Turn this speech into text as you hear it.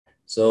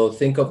So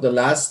think of the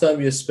last time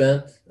you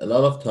spent a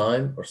lot of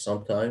time or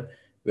some time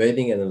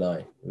waiting in a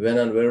line. When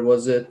and where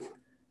was it?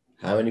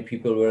 How many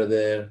people were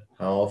there?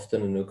 How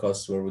often a new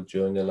customer would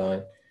join the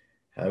line?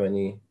 How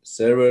many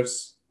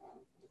servers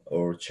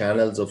or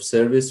channels of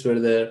service were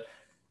there?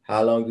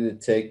 How long did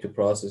it take to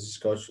process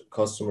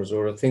customers'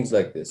 order? Things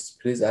like this.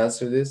 Please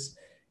answer this.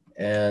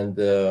 And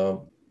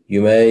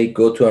you may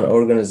go to an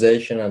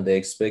organization and they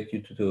expect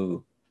you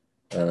to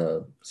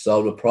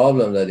solve a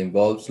problem that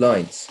involves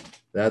lines.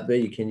 That way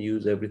you can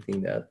use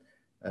everything that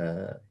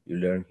you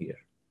learn here.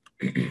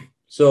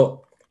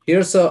 So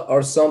here's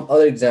are some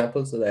other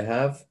examples that I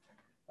have.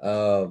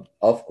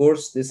 Of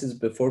course, this is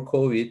before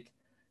COVID,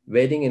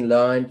 waiting in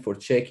line for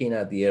check-in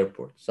at the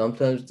airport.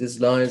 Sometimes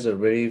these lines are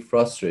very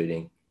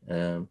frustrating,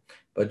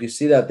 but you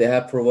see that they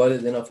have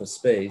provided enough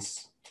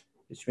space,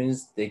 which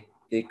means they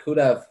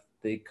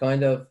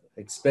kind of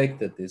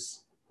expected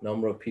this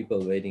number of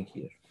people waiting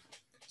here.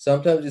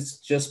 Sometimes it's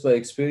just by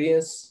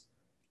experience,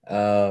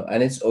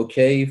 and it's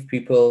okay if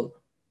people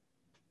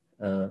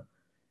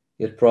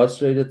get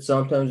frustrated.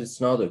 Sometimes it's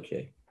not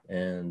okay.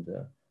 And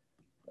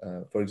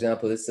for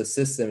example, it's a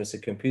system, it's a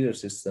computer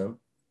system,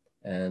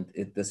 and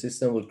the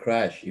system will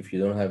crash if you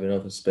don't have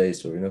enough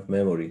space or enough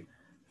memory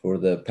for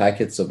the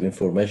packets of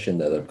information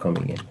that are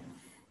coming in.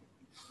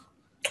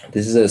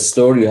 This is a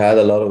store. You had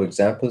a lot of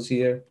examples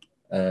here,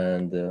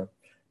 and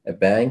a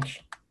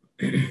bank.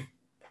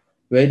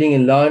 Waiting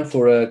in line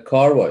for a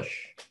car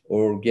wash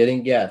or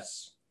getting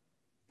gas.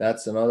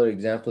 That's another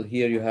example.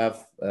 Here you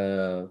have,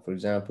 for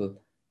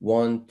example,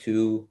 1,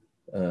 2,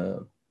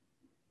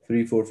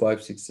 3, 4,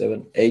 5, 6,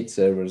 7, 8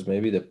 servers,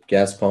 maybe the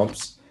gas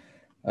pumps.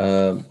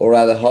 Or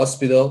at a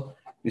hospital,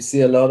 we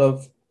see a lot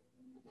of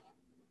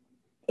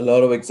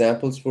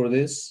examples for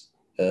this.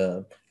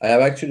 I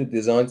have actually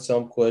designed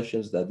some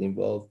questions that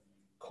involve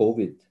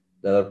COVID,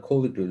 that are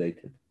COVID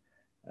related.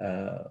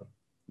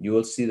 You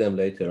will see them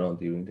later on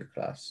during the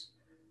class.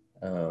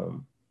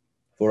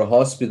 For a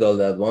hospital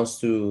that wants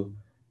to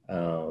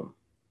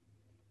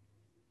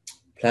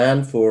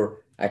plan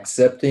for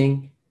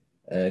accepting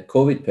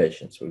COVID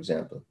patients, for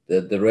example,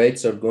 the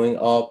rates are going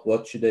up.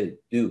 What should they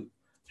do?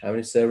 How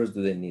many servers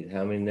do they need?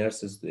 How many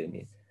nurses do they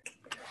need?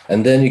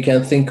 And then you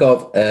can think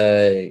of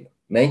a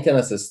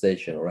maintenance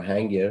station or a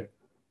hangar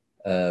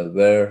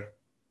where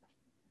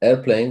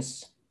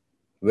airplanes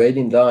wait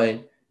in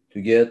line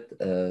to get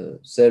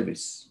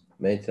service,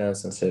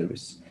 maintenance and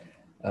service.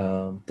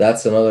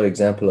 That's another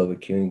example of a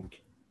queuing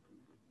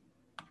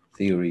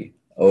theory.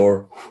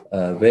 Or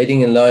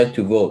waiting in line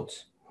to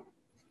vote,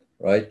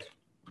 right?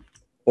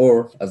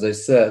 Or, as I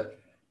said,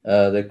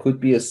 there could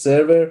be a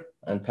server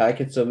and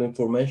packets of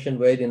information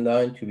wait in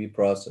line to be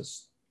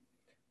processed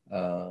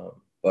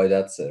by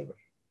that server.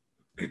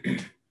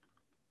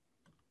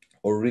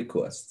 Or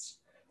requests,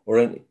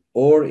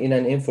 or in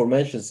an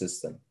information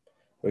system.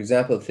 For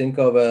example, think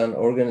of an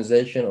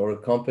organization or a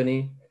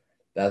company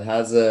that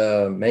has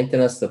a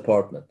maintenance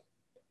department.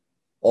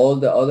 All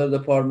the other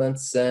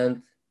departments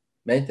send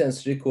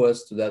maintenance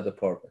requests to that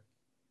department.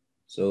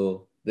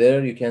 So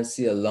there you can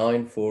see a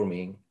line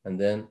forming, and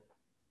then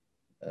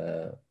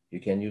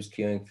you can use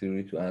queuing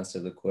theory to answer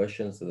the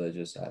questions that I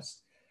just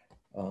asked.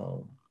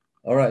 All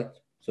right,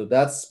 so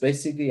that's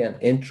basically an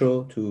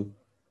intro to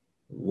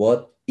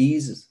what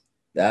is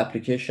the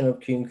application of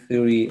queuing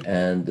theory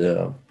and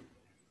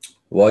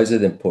why is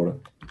it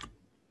important.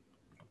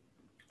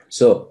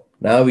 So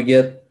now we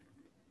get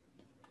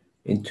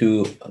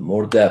into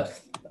more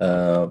depth.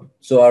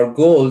 So our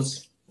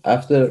goals,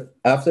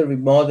 after we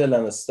model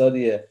and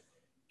study a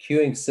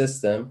queuing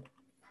system,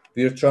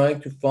 we are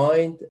trying to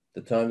find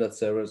the time that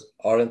servers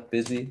aren't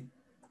busy,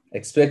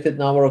 expected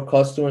number of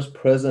customers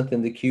present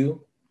in the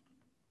queue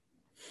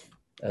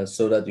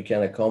so that you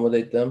can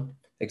accommodate them,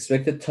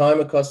 expected time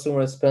a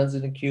customer spends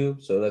in the queue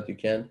so that you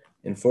can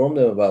inform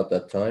them about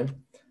that time,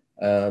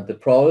 the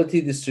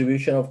probability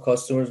distribution of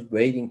customers'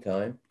 waiting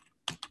time,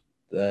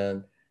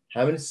 then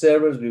how many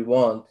servers we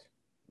want.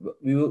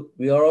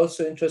 We are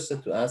also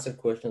interested to answer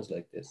questions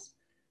like this.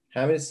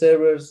 How many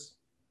servers,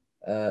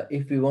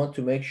 if we want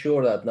to make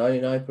sure that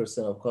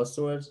 99% of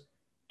customers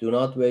do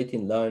not wait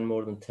in line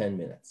more than 10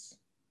 minutes,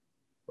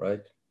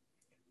 right?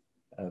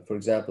 For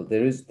example,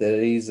 there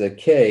is a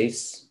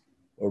case,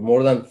 or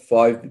more than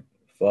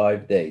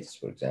five days,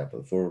 for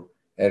example, for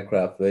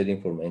aircraft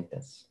waiting for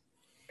maintenance,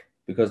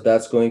 because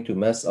that's going to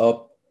mess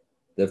up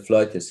the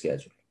flight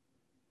schedule.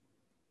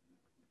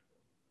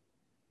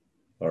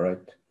 All right.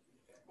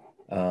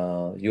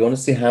 You want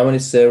to see how many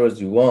servers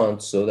you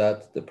want so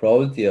that the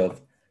probability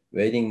of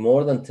waiting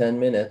more than 10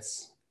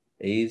 minutes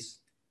is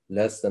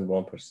less than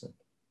 1%.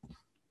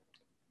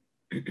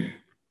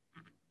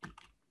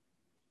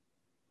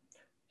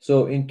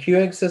 So in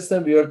queuing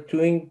system, we are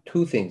doing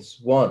two things.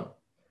 One,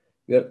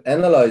 we are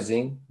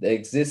analyzing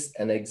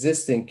an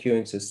existing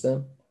queuing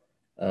system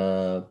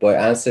by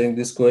answering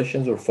these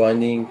questions or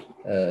finding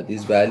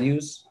these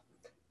values.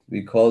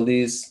 We call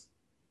these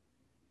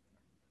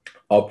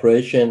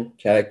operation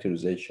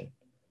characterization.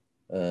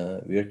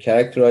 We are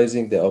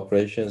characterizing the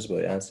operations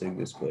by answering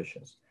these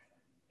questions.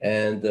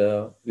 And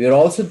we are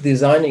also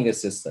designing a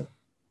system.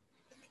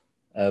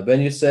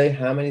 When you say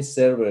how many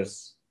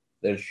servers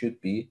there should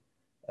be,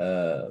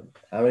 how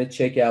many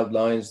checkout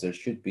lines there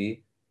should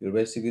be, you're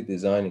basically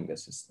designing a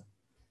system.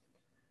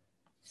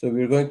 So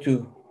we're going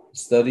to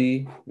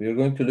we're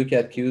going to look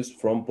at queues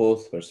from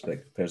both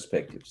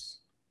perspectives.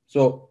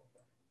 So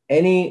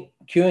any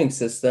queuing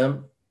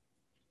system,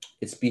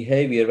 its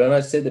behavior, when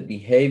I say the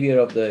behavior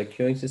of the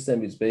queuing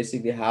system, is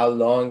basically how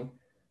long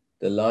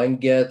the line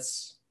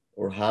gets,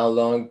 or how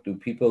long do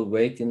people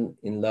wait in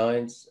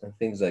lines and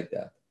things like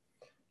that.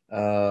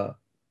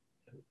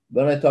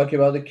 When I talk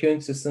about the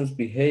queuing system's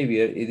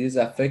behavior, it is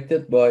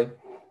affected by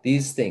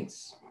these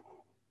things: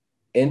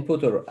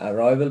 input or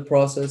arrival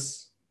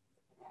process,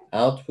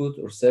 output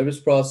or service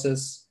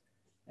process,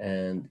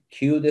 and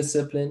queue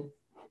discipline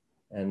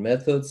and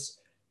methods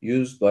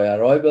used by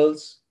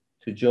arrivals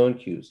to join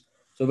queues.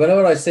 So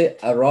whenever I say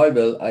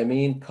arrival, I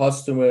mean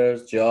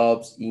customers,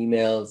 jobs,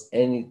 emails,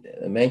 any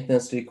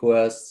maintenance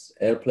requests,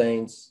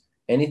 airplanes,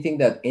 anything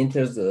that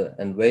enters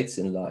and waits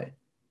in line.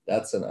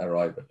 That's an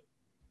arrival.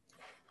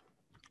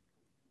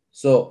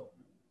 So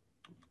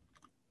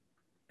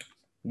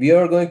we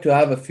are going to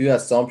have a few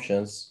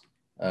assumptions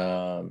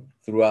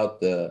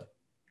throughout the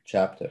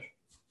chapter.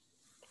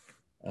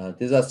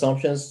 These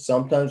assumptions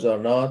sometimes are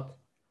not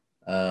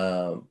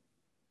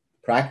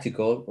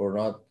practical or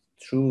not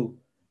true,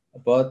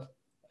 but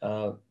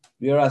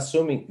we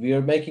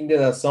are making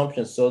the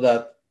assumptions so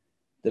that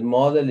the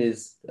model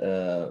is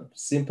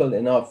simple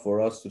enough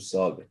for us to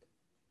solve it.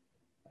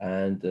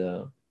 And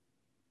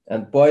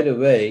by the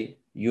way,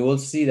 you will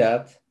see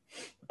that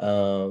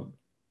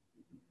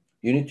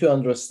you need to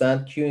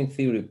understand queuing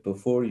theory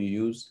before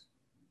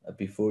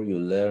you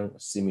learn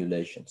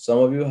simulation. Some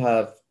of you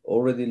have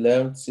already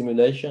learned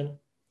simulation,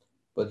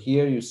 but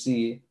here you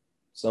see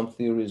some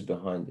theories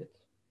behind it.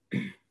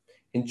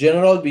 In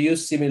general, we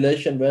use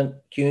simulation when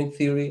queuing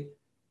theory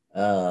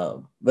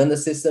when the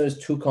system is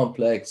too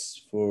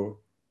complex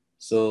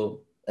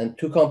and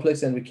too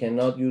complex, and we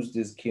cannot use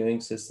these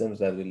queuing systems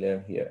that we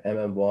learn here,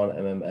 MM1,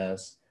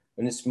 MMS.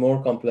 When it's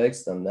more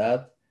complex than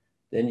that,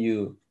 then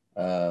you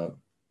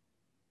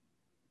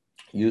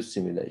use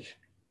simulation.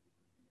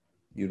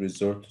 You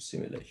resort to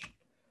simulation.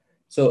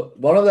 So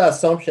one of the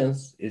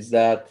assumptions is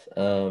that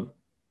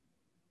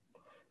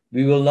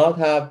we will not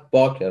have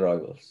bulk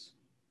arrivals.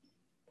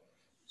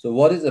 So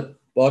what is a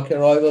bulk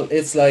arrival?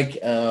 It's like,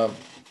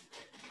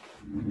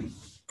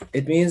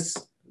 it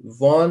means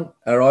one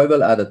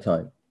arrival at a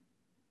time.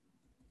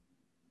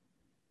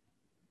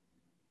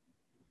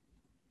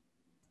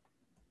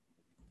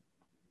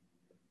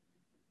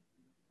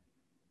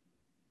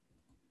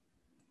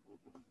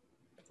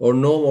 Or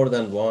no more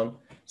than one.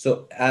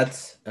 So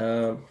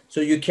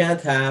so you can't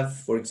have,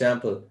 for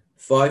example,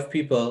 5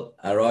 people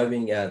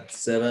arriving at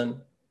 7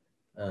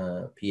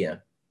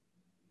 p.m.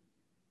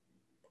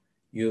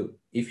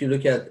 If you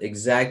look at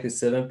exactly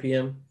 7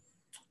 p.m.,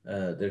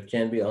 there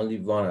can be only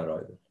one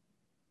arrival.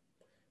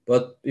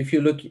 But if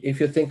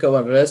you think of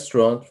a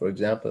restaurant, for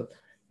example,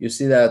 you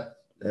see that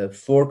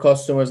 4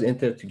 customers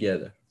enter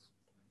together.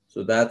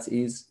 So that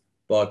is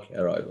bulk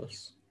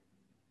arrivals.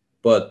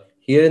 But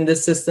here in the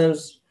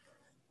systems,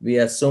 we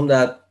assume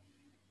that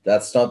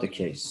that's not the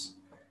case.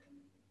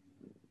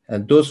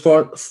 And those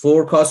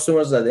four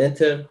customers that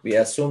enter, we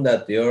assume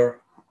that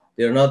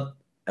they're not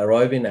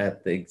arriving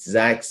at the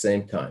exact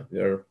same time.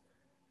 We're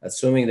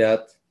assuming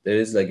that there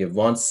is like a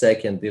 1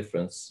 second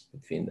difference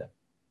between them,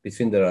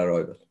 between their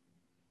arrival.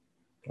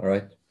 All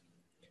right.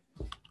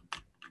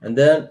 And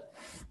then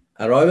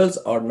arrivals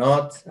are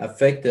not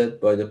affected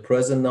by the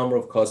present number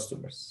of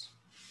customers,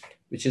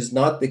 which is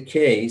not the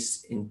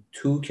case in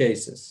 2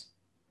 cases.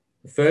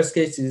 The first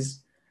case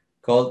is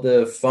called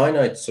the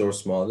finite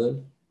source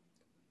model.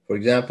 For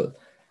example,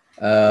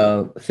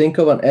 think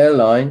of an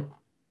airline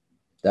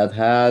that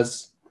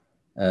has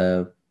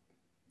 5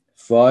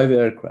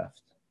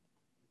 aircraft.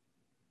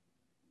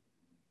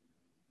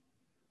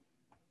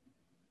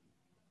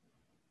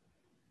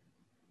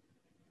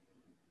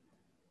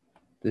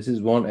 This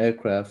is one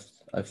aircraft.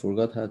 I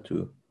forgot how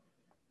to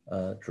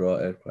draw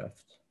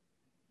aircraft.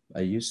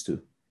 I used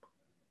to.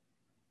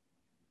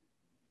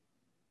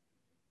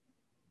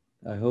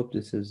 I hope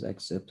this is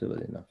acceptable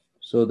enough.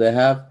 So they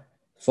have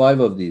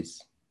 5 of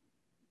these.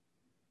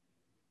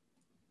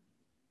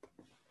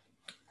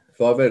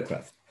 5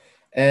 aircraft.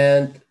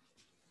 And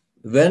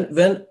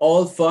when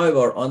all 5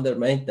 are under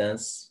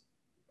maintenance,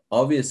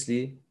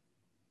 obviously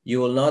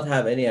you will not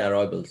have any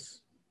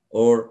arrivals.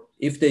 Or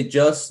if you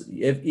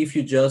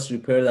just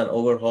repaired and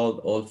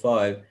overhauled all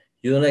 5,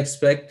 you don't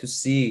expect to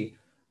see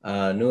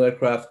new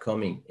aircraft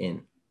coming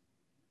in,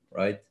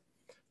 right?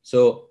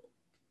 So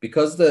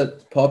because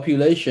the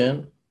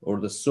population or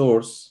the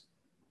source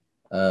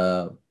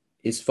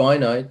is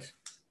finite,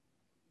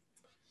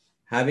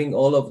 having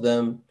all of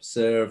them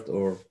served,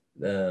 or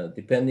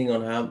depending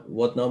on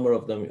what number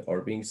of them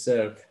are being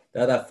served,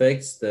 that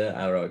affects the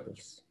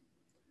arrivals.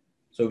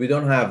 So we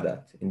don't have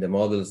that in the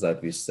models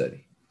that we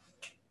study.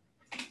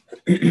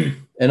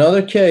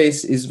 Another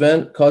case is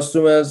when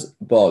customers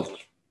bulk.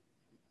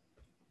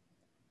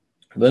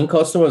 When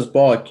customers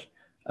balk,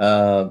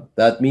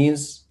 that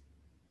means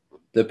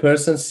the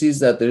person sees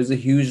that there is a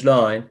huge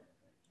line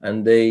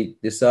and they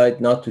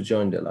decide not to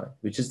join the line,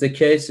 which is the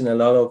case in a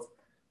lot of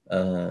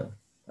uh,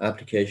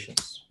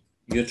 applications.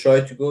 You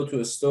try to go to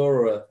a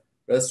store or a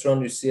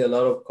restaurant, you see a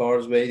lot of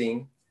cars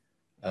waiting,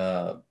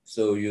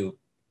 so you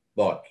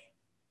balk,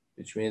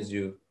 which means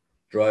you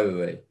drive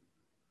away.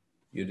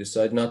 You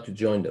decide not to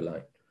join the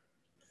line.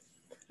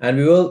 And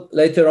we will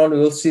later on we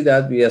will see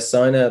that we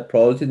assign a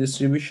probability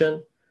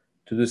distribution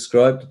to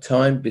describe the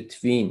time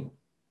between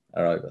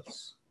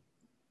arrivals.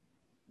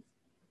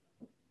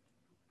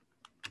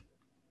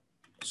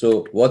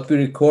 So what we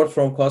record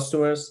from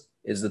customers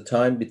is the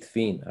time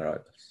between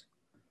arrivals.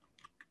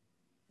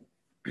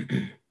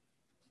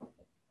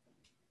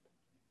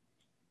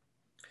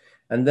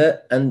 And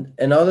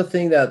another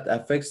thing that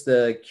affects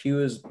the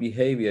queue's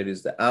behavior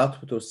is the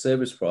output or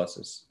service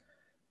process.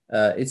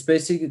 It's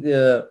basically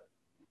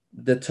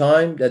the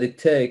time that it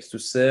takes to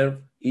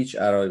serve each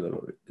arrival,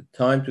 or the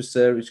time to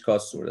serve each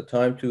customer, the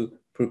time to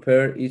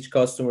prepare each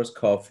customer's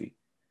coffee,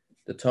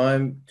 the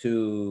time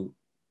to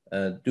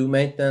do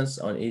maintenance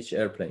on each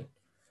airplane,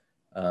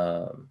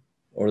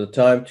 or the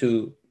time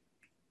to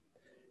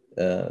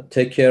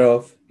take care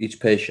of each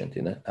patient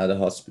at a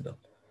hospital.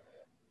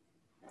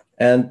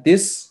 And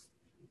this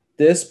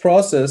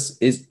process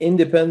is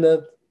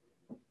independent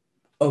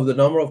of the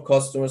number of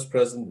customers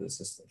present in the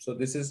system. So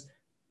this is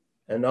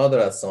another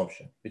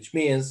assumption, which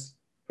means,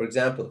 for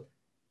example,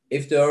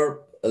 if there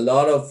are a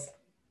lot of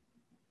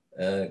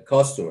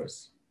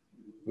customers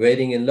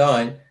waiting in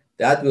line,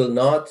 that will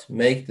not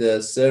make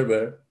the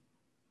server,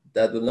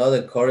 that will not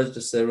encourage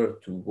the server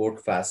to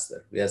work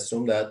faster. We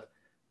assume that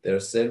their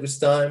service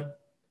time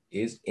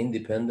is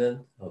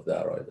independent of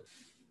the arrival.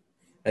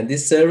 And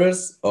these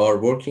servers are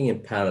working in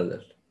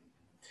parallel.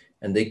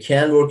 And they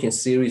can work in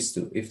series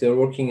too. If they're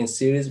working in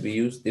series, we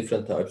use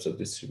different types of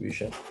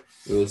distribution.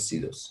 We will see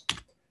those.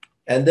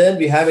 And then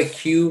we have a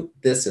queue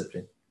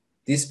discipline.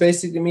 This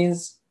basically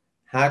means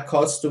how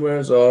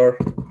customers are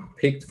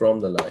picked from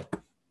the line.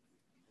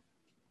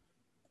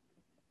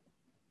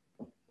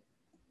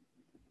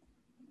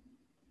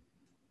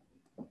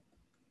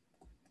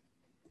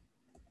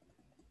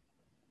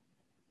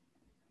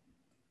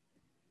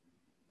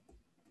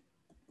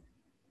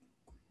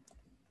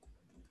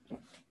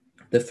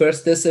 The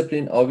first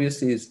discipline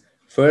obviously is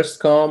first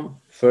come,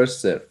 first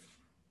serve,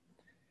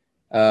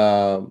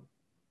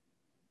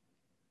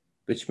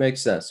 which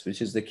makes sense,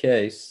 which is the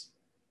case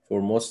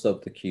for most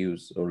of the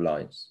queues or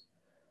lines.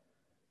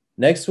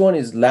 Next one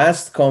is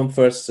last come,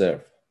 first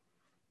serve.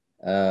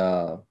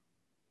 So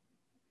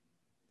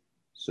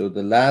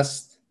the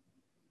last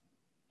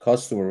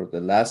customer,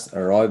 the last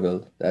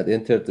arrival that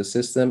entered the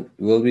system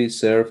will be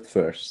served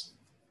first.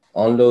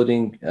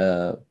 Unloading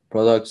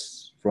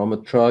products from a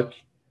truck,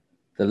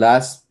 the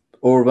last,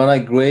 or when I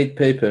grade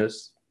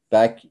papers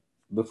back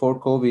before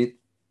COVID,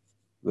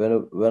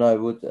 when I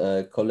would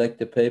collect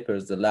the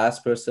papers, the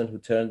last person who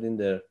turned in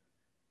their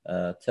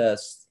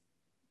test,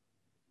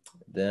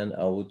 then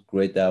I would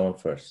grade that one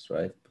first,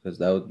 right? Because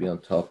that would be on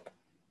top.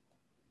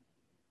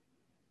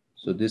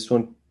 So this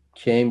one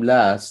came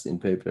last in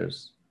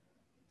papers,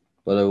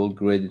 but I will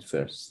grade it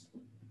first.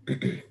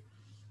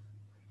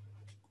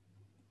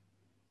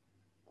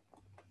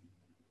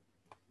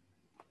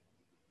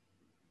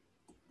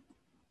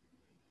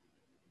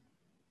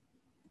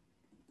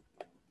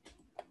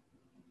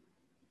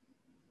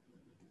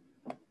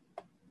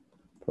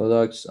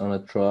 Products on a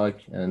truck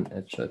and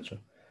etc.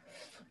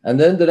 And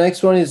then the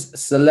next one is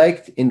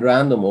select in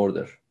random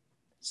order,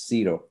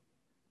 0.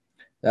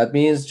 That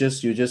means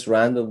you just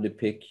randomly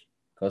pick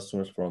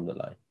customers from the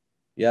line.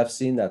 You have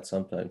seen that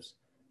sometimes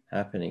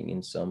happening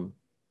in some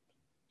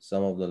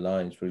of the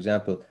lines. For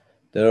example,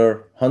 there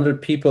are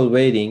 100 people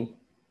waiting,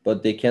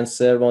 but they can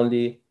serve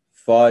only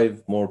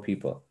 5 more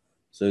people.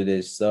 So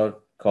they start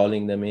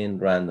calling them in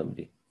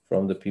randomly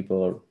from the people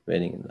who are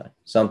waiting in line,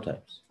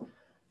 sometimes.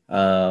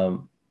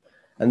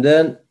 And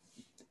then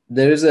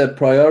there is a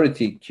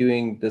priority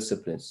queuing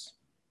disciplines.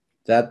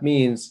 That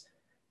means,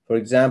 for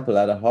example,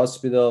 at a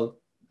hospital,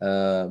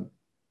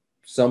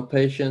 some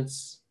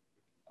patients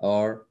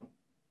are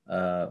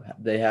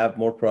they have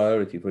more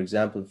priority. For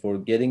example, for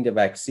getting the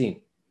vaccine,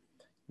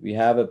 we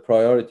have a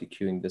priority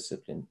queuing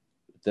discipline.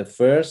 The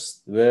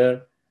first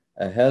were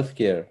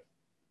healthcare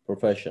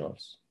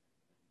professionals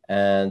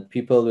and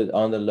people with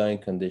underlying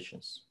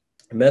conditions.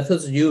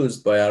 Methods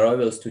used by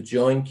arrivals to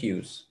join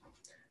queues.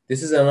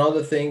 This is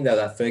another thing that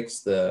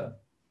affects the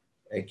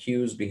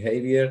queue's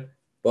behavior,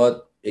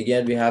 but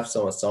again, we have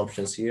some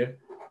assumptions here.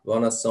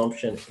 One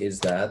assumption is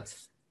that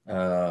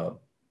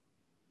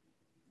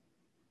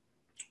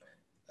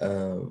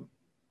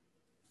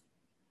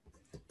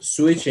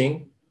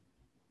switching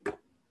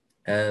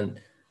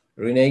and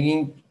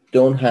reneging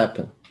don't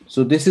happen.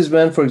 So this is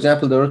when, for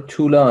example, there are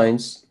 2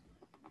 lines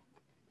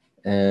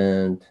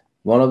and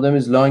one of them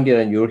is longer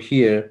and you're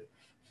here,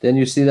 then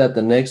you see that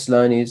the next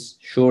line is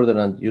shorter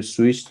and you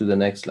switch to the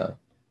next line,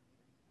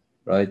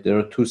 right? There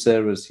are 2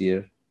 servers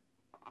here.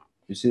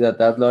 You see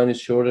that line is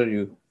shorter,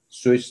 you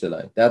switch the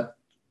line. That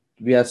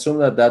we assume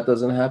that that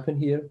doesn't happen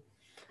here.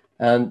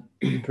 And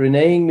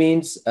reneging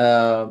means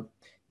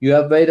you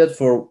have waited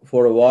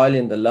for a while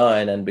in the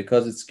line, and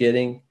because it's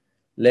getting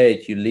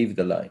late, you leave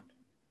the line.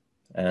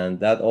 And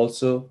that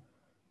also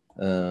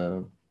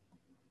uh,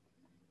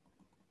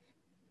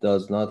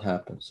 does not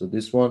happen. So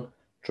this one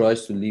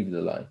tries to leave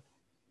the line.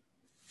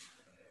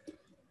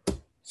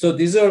 So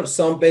these are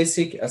some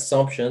basic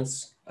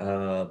assumptions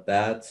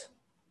that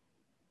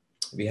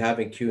we have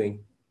in queuing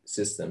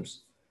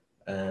systems.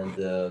 And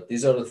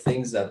these are the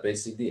things that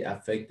basically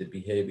affect the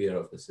behavior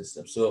of the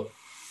system. So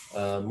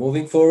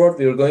moving forward,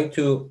 we are going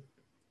to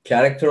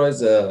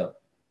characterize a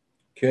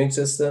queuing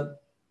system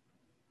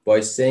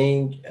by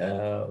saying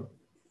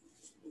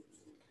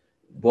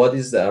what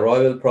is the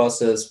arrival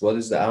process, what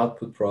is the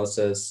output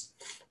process,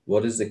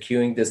 what is the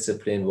queuing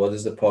discipline, what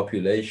is the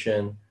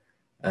population,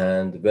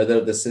 and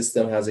whether the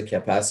system has a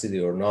capacity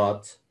or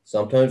not.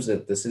 Sometimes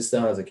the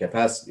system has a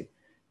capacity.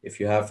 If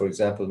you have, for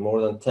example,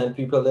 more than 10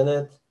 people in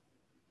it,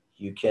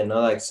 you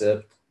cannot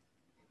accept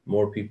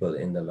more people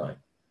in the line.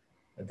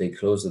 They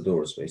close the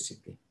doors,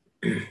 basically.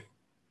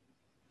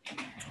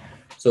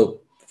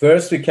 So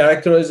first we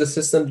characterize the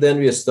system, then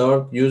we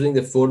start using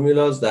the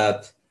formulas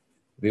that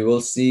we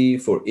will see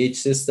for each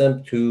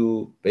system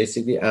to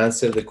basically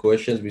answer the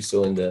questions we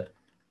saw in the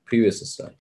previous slide.